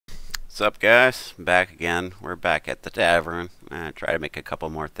What's up, guys? Back again. We're back at the tavern. Try to make a couple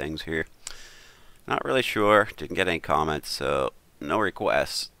more things here. Not really sure. Didn't get any comments, so no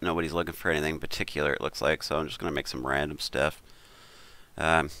requests. Nobody's looking for anything in particular, it looks like, so I'm just going to make some random stuff.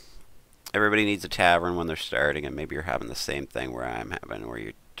 Um, Everybody needs a tavern when they're starting, and maybe you're having the same thing where I'm having, where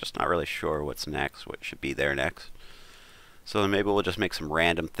you're just not really sure what's next, what should be there next. So maybe we'll just make some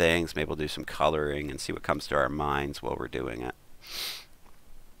random things. Maybe we'll do some coloring and see what comes to our minds while we're doing it.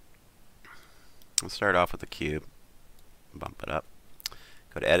 Let's start off with a cube. Bump it up.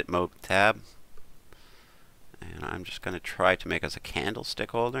 Go to Edit Mode tab. And I'm just going to try to make us a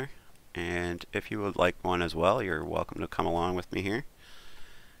candlestick holder. And if you would like one as well, you're welcome to come along with me here.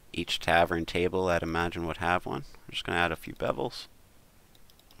 Each tavern table, I'd imagine, would have one. I'm just going to add a few bevels.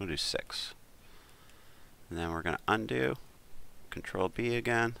 We'll do 6. And then we're going to undo. Control B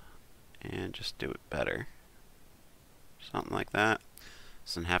again. And just do it better. Something like that.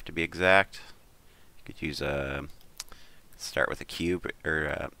 Doesn't have to be exact. You could use start with a cube, or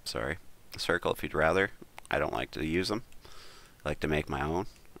a circle if you'd rather. I don't like to use them. I like to make my own,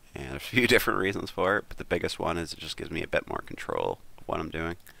 and there's a few different reasons for it, but the biggest one is it just gives me a bit more control of what I'm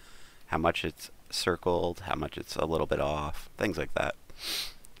doing. How much it's circled, how much it's a little bit off, things like that.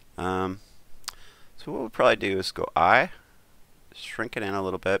 So what we'll probably do is go shrink it in a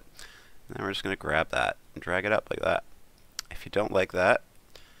little bit, and then we're just going to grab that and drag it up like that. If you don't like that,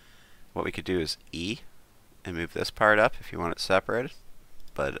 what we could do is E and move this part up if you want it separated.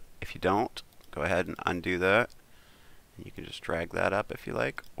 But if you don't, go ahead and undo that. And you can just drag that up if you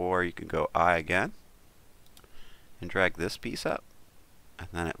like. Or you can go I again and drag this piece up. And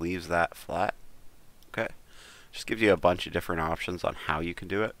then it leaves that flat. Okay. Just gives you a bunch of different options on how you can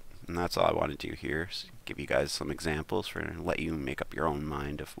do it. And that's all I want to do here, is give you guys some examples and let you make up your own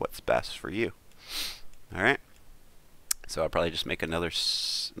mind of what's best for you. Alright. So I'll probably just make another,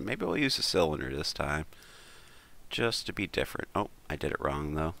 maybe we'll use a cylinder this time, just to be different. Oh, I did it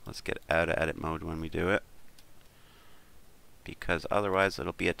wrong though. Let's get out of edit mode when we do it, because otherwise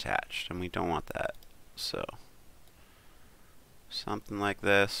it'll be attached, and we don't want that. So, something like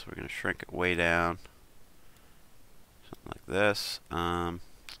this. We're going to shrink it way down. Something like this.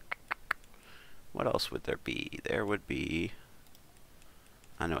 What else would there be? There would be,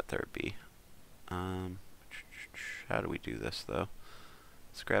 I know what there would be. How do we do this though?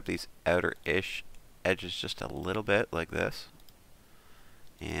 Let's grab these outer-ish edges just a little bit like this.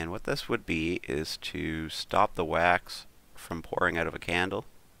 And what this would be is to stop the wax from pouring out of a candle.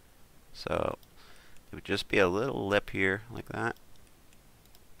 So it would just be a little lip here like that.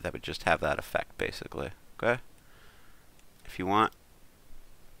 That would just have that effect basically. Okay? If you want,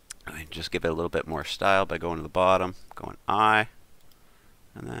 I can just give it a little bit more style by going to the bottom, going I,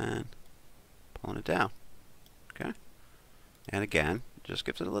 and then pulling it down. Okay? And again, just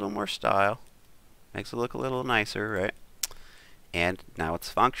gives it a little more style. Makes it look a little nicer, right? And now it's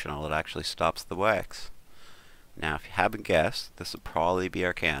functional. It actually stops the wax. Now, if you haven't guessed, this would probably be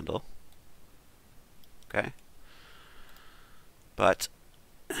our candle. Okay? But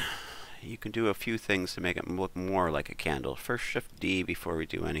you can do a few things to make it look more like a candle. First, Shift D before we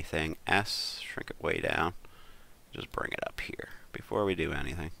do anything. S, shrink it way down. Just bring it up here before we do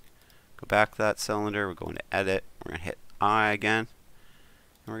anything. Go back to that cylinder. We're going to edit. We're going to hit I again.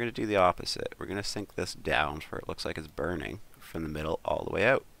 And we're going to do the opposite. We're going to sink this down where it looks like it's burning from the middle all the way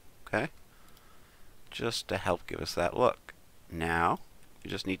out. Okay? Just to help give us that look. Now, we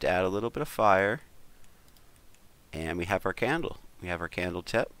just need to add a little bit of fire. And we have our candle. We have our candle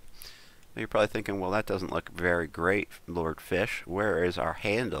tip. Now you're probably thinking, well, that doesn't look very great, Lord Fish. Where is our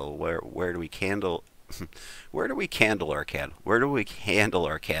handle? Where do we candle? Where do we candle our candle? Where do we handle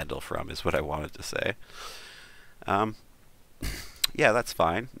our candle from is what I wanted to say. Yeah, that's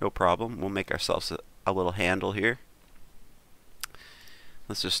fine. No problem. We'll make ourselves a little handle here.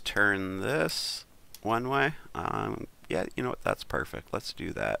 Let's just turn this one way. Yeah, you know what? That's perfect. Let's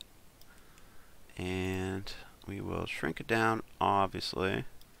do that. And we will shrink it down, obviously.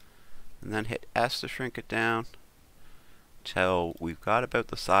 And then hit S to shrink it down till we've got about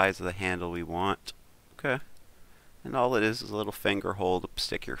the size of the handle we want. Okay. And all it is a little finger hole to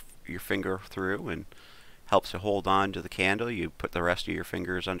stick your finger through, and helps to hold on to the candle. You put the rest of your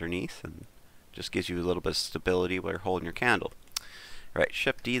fingers underneath, and just gives you a little bit of stability while you're holding your candle. Right,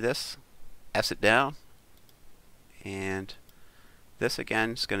 Shift D this, S it down, and this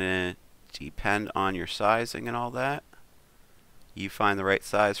again is going to depend on your sizing and all that. You find the right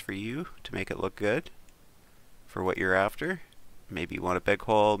size for you to make it look good for what you're after. Maybe you want a big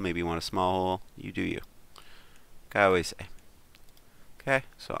hole, maybe you want a small hole. You do you. Like I always say. Okay,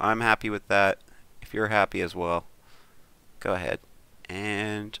 so I'm happy with that. If you're happy as well, go ahead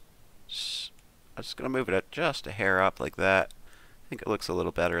and I'm just going to move it just a hair up like that. I think it looks a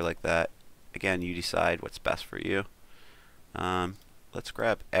little better like that. Again, you decide what's best for you. Let's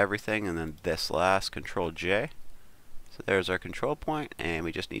grab everything and then this last, Control J. So there's our control point, and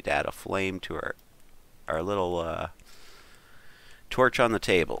we just need to add a flame to our little torch on the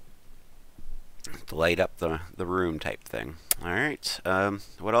table to light up the room type thing. Alright,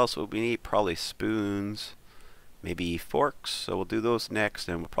 what else would we need? Probably spoons, maybe forks, so we'll do those next,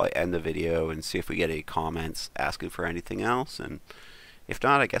 and we'll probably end the video and see if we get any comments asking for anything else, and if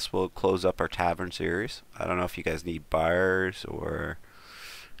not, I guess we'll close up our tavern series. I don't know if you guys need bars, or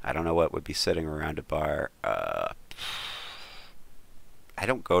I don't know what would be sitting around a bar. I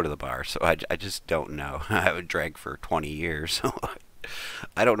don't go to the bar, so I just don't know. I haven't drank for 20 years, so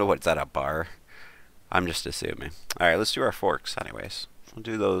I don't know what's at a bar. I'm just assuming. Alright, let's do our forks anyways. We'll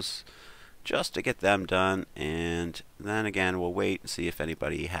do those just to get them done, and then again we'll wait and see if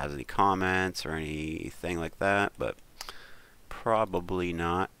anybody has any comments or anything like that, but probably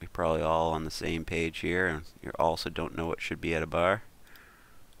not. We're probably all on the same page here, and you also don't know what should be at a bar.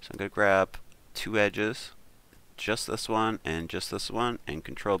 So I'm going to grab 2 edges, just this one and just this one, and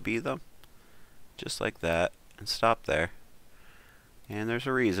Control B them, just like that, and stop there. And there's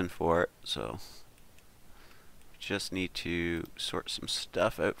a reason for it, so just need to sort some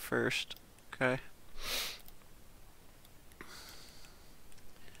stuff out first. Okay.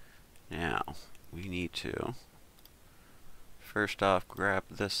 Now we need to first off grab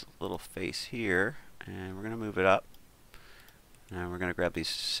this little face here, and we're going to move it up. Now we're going to grab these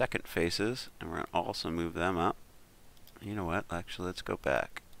second faces, and we're going to also move them up. You know what? Actually, let's go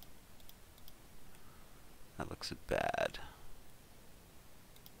back. That looks bad.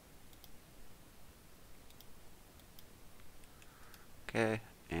 Okay,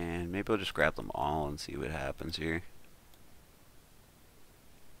 and maybe we'll just grab them all and see what happens here.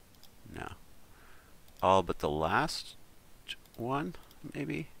 No. All but the last one,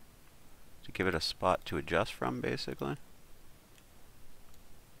 maybe? To give it a spot to adjust from, basically.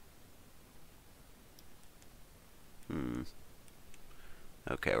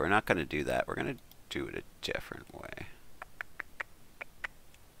 Okay, we're not going to do that. We're going to do it a different way.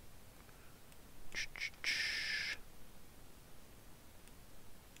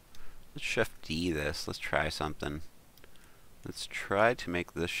 Let's Shift D this. Let's try something. Let's try to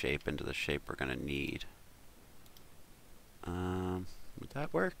make this shape into the shape we're going to need. Would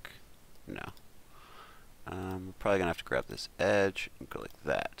that work? No. We're probably going to have to grab this edge and go like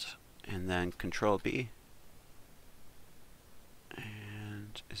that. And then Control B.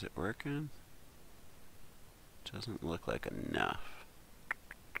 And is it working? Doesn't look like enough.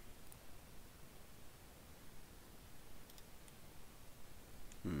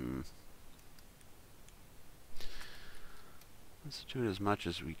 Let's do it as much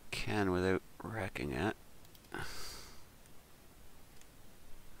as we can without wrecking it.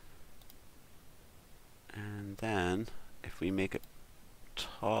 And then, if we make it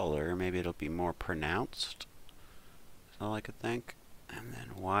taller, maybe it'll be more pronounced. That's all I could think. And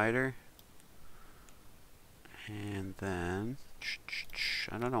then wider. And then,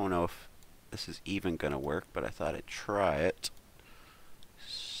 I don't know if this is even going to work, but I thought I'd try it.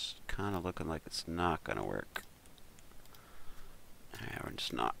 It's kind of looking like it's not going to work. Yeah, we're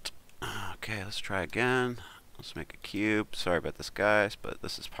just not. Okay, let's try again. Let's make a cube. Sorry about this, guys, but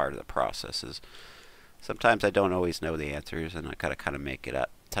this is part of the process. Sometimes I don't always know the answers, and I gotta kind of make it up.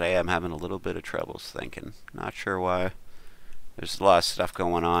 Today I'm having a little bit of troubles thinking. Not sure why. There's a lot of stuff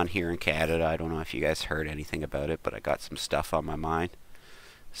going on here in Canada. I don't know if you guys heard anything about it, but I got some stuff on my mind.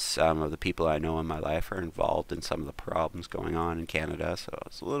 Some of the people I know in my life are involved in some of the problems going on in Canada, so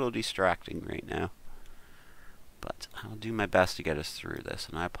it's a little distracting right now. But I'll do my best to get us through this,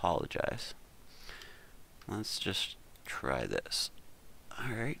 and I apologize. Let's just try this.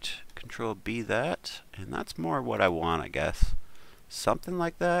 Alright, Control B that, and that's more what I want, I guess. Something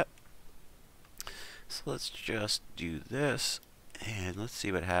like that. So let's just do this, and let's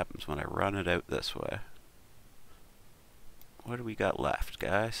see what happens when I run it out this way. What do we got left,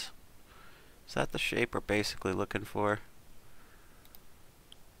 guys? Is that the shape we're basically looking for?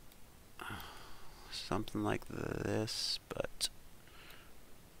 Something like this, but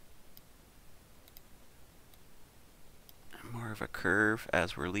more of a curve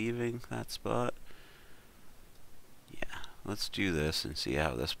as we're leaving that spot. Yeah, let's do this and see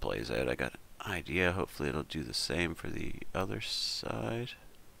how this plays out. I got an idea. Hopefully it'll do the same for the other side.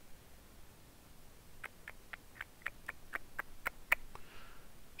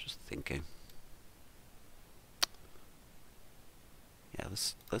 Just thinking. Yeah,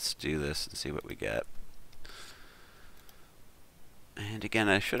 let's do this and see what we get. And again,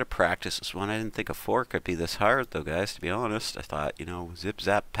 I should have practiced this one. I didn't think a fork could be this hard, though, guys, to be honest. I thought, you know, zip,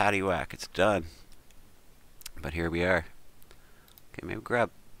 zap, patty, whack, it's done. But here we are. Okay, maybe grab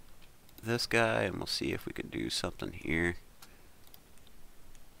this guy, and we'll see if we can do something here.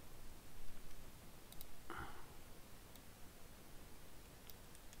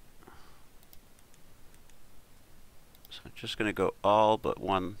 So I'm just going to go all but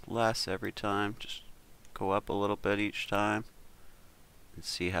one less every time. Just go up a little bit each time. And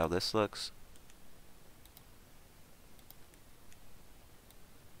see how this looks.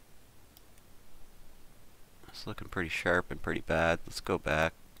 It's looking pretty sharp and pretty bad. Let's go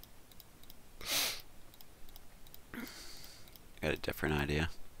back. Got a different idea.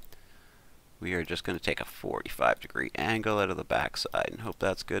 We are just going to take a 45-degree angle out of the back side and hope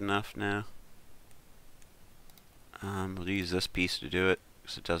that's good enough now. We'll use this piece to do it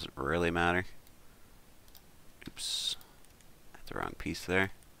because it doesn't really matter. Oops. That's the wrong piece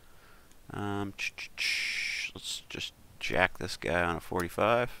there. Let's just jack this guy on a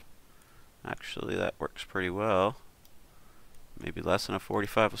 45. Actually, that works pretty well. Maybe less than a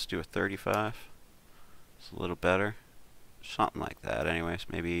 45. Let's do a 35. It's a little better. Something like that. Anyways,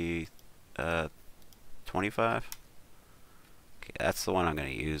 maybe 25. Okay, that's the one I'm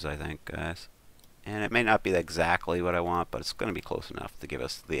going to use, I think, guys. And it may not be exactly what I want, but it's going to be close enough to give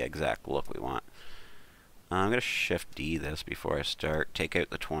us the exact look we want. I'm going to Shift D this before I start, take out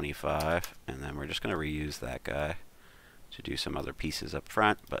the 25, and then we're just going to reuse that guy to do some other pieces up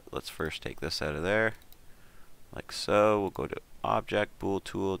front. But let's first take this out of there, like so. We'll go to Object, Bool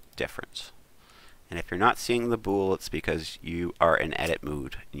Tool, Difference. And if you're not seeing the bool, it's because you are in edit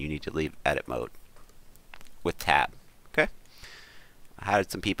mode, and you need to leave edit mode with Tab. Okay? I had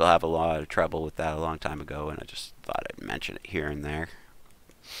some people have a lot of trouble with that a long time ago, and I just thought I'd mention it here and there.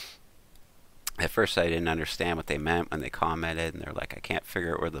 At first I didn't understand what they meant when they commented, and they're like, I can't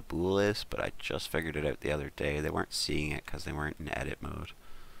figure out where the bool is, but I just figured it out the other day. They weren't seeing it because they weren't in edit mode.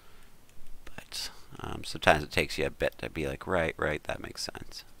 But sometimes it takes you a bit to be like, right, that makes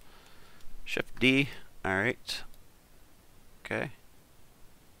sense. Shift D, alright. Okay.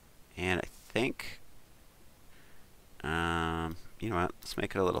 And I think, you know what, let's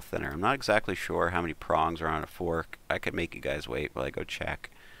make it a little thinner. I'm not exactly sure how many prongs are on a fork. I could make you guys wait while I go check.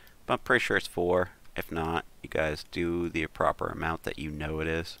 But I'm pretty sure it's 4. If not, you guys do the proper amount that you know it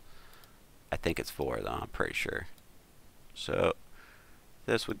is. I think it's 4 though, I'm pretty sure. So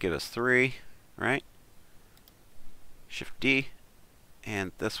this would give us 3, right? Shift D,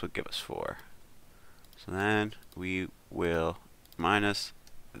 and this would give us 4. So then we will minus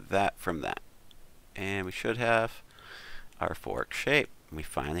that from that. And we should have our fork shape. We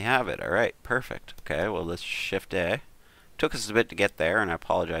finally have it. Alright, perfect. Okay, well let's Shift A. Took us a bit to get there, and I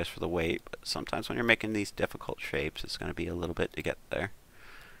apologize for the wait, but sometimes when you're making these difficult shapes, it's going to be a little bit to get there.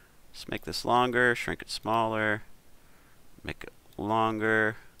 Let's make this longer, shrink it smaller, make it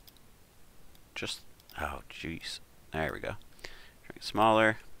longer. Just, oh jeez, there we go. Shrink it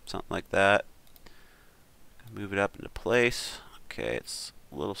smaller, something like that. Move it up into place. Okay, it's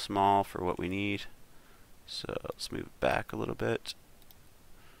a little small for what we need, so let's move it back a little bit.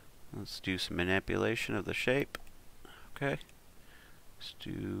 Let's do some manipulation of the shape. Okay, let's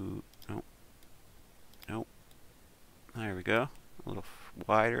do, nope, there we go, a little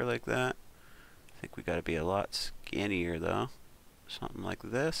wider like that. I think we got to be a lot skinnier though, something like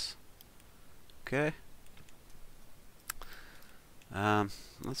this. Okay,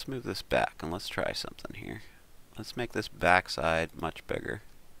 let's move this back and let's try something here. Let's make this backside much bigger,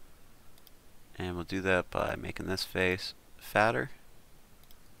 and we'll do that by making this face fatter.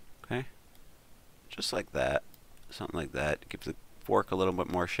 Okay, just like that. Something like that. Gives the fork a little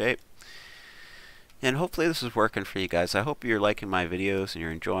bit more shape. And hopefully this is working for you guys. I hope you're liking my videos and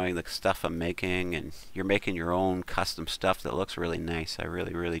you're enjoying the stuff I'm making, and you're making your own custom stuff that looks really nice. I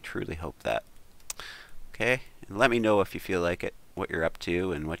really truly hope that. Okay, and let me know if you feel like it, what you're up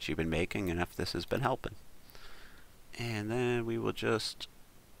to and what you've been making, and if this has been helping. And then we will just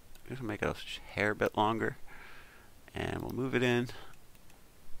make a hair a bit longer, and we'll move it in.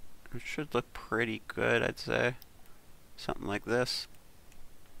 It should look pretty good, I'd say. Something like this.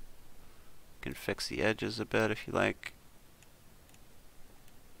 You can fix the edges a bit if you like.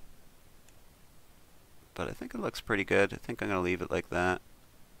 But I think it looks pretty good. I think I'm going to leave it like that.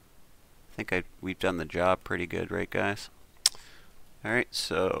 I think we've done the job pretty good, right guys? Alright,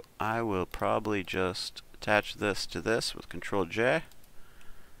 so I will probably just attach this to this with Control J.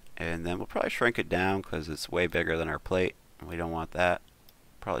 And then we'll probably shrink it down because it's way bigger than our plate. We don't want that.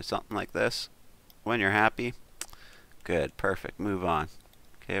 Probably something like this. When you're happy. Good, perfect, move on.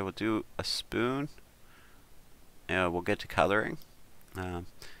 Okay, we'll do a spoon. And we'll get to coloring. You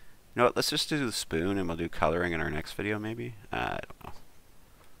know what, let's just do the spoon and we'll do coloring in our next video maybe. I don't know.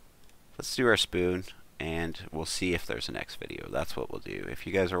 Let's do our spoon and we'll see if there's a next video. That's what we'll do. If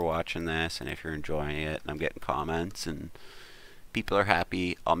you guys are watching this and if you're enjoying it and I'm getting comments and people are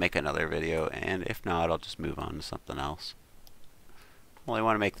happy, I'll make another video, and if not, I'll just move on to something else. Well, I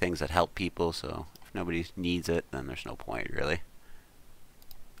want to make things that help people, so if nobody needs it, then there's no point really.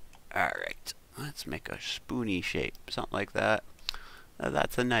 Alright, let's make a spoony shape, something like that.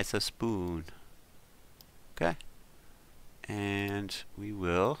 That's a nice spoon. Okay. And we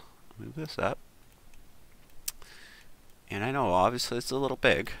will move this up. And I know obviously it's a little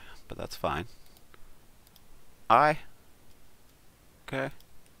big, but that's fine. Okay.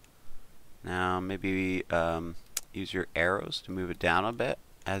 Now maybe use your arrows to move it down a bit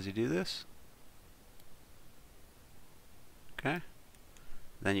as you do this. Okay.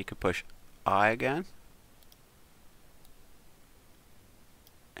 Then you can push I again.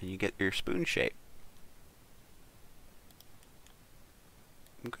 And you get your spoon shape.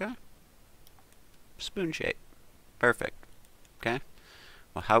 Okay. Spoon shape. Perfect. Okay.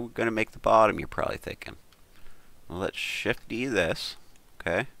 Well, how are we going to make the bottom, you're probably thinking. Well, let's Shift D this.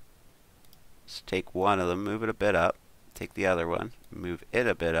 Okay. Let's take one of them, move it a bit up. Take the other one, move it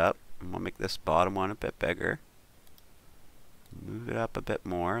a bit up. And we'll make this bottom one a bit bigger. Move it up a bit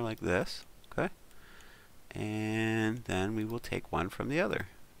more like this. Okay. And then we will take one from the other.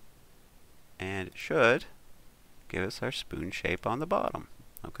 And it should give us our spoon shape on the bottom.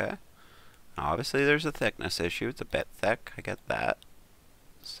 Okay. Now obviously there's a thickness issue. It's a bit thick. I get that.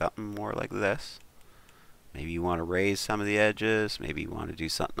 Something more like this. Maybe you want to raise some of the edges. Maybe you want to do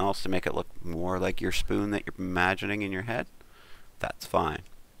something else to make it look more like your spoon that you're imagining in your head. That's fine.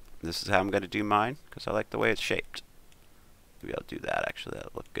 This is how I'm going to do mine because I like the way it's shaped. Maybe I'll do that actually.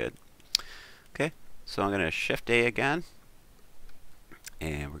 That'll look good. Okay. So I'm going to Shift A again.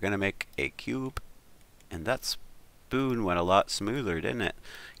 And we're going to make a cube. And that spoon went a lot smoother, didn't it?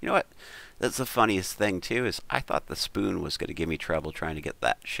 You know what? That's the funniest thing too, is I thought the spoon was going to give me trouble trying to get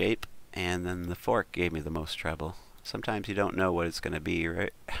that shape. And then the fork gave me the most trouble. Sometimes you don't know what it's going to be,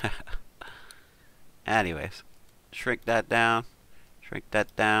 right? Anyways. Shrink that down. Shrink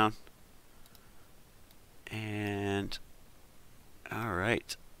that down. And...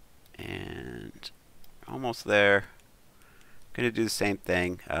 alright. And... almost there. Going to do the same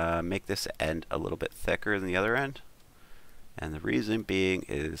thing, make this end a little bit thicker than the other end, and the reason being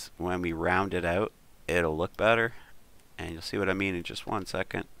is when we round it out it'll look better, and you'll see what I mean in just one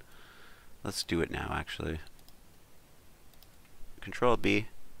second. Let's do it now actually. Control B,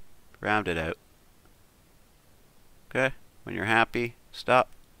 round it out. Okay, when you're happy, stop.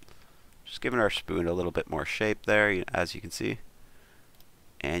 Just giving our spoon a little bit more shape there, as you can see.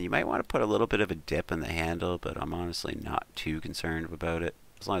 And you might want to put a little bit of a dip in the handle, but I'm honestly not too concerned about it.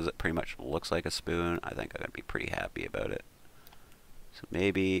 As long as it pretty much looks like a spoon, I think I'm going to be pretty happy about it. So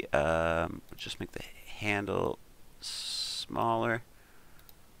maybe just make the handle smaller.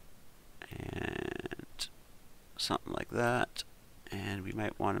 And something like that. And we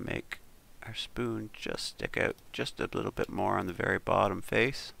might want to make our spoon just stick out just a little bit more on the very bottom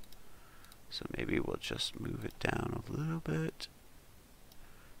face. So maybe we'll just move it down a little bit.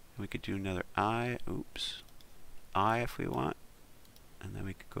 We could do another eye, eye if we want, and then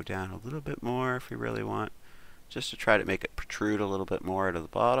we could go down a little bit more if we really want, just to try to make it protrude a little bit more to the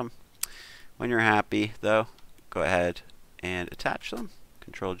bottom. When you're happy though, go ahead and attach them,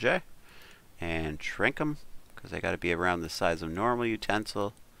 Control J, and shrink them, because they got to be around the size of normal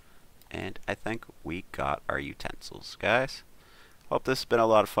utensil, and I think we got our utensils, guys. Hope this has been a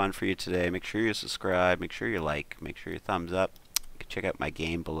lot of fun for you today. Make sure you subscribe, make sure you like, make sure you thumbs up. Check out my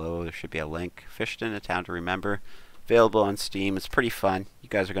game below. There should be a link. Fished in a Town to Remember. Available on Steam. It's pretty fun. You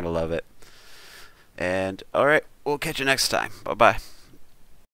guys are going to love it. And, alright, we'll catch you next time. Bye-bye.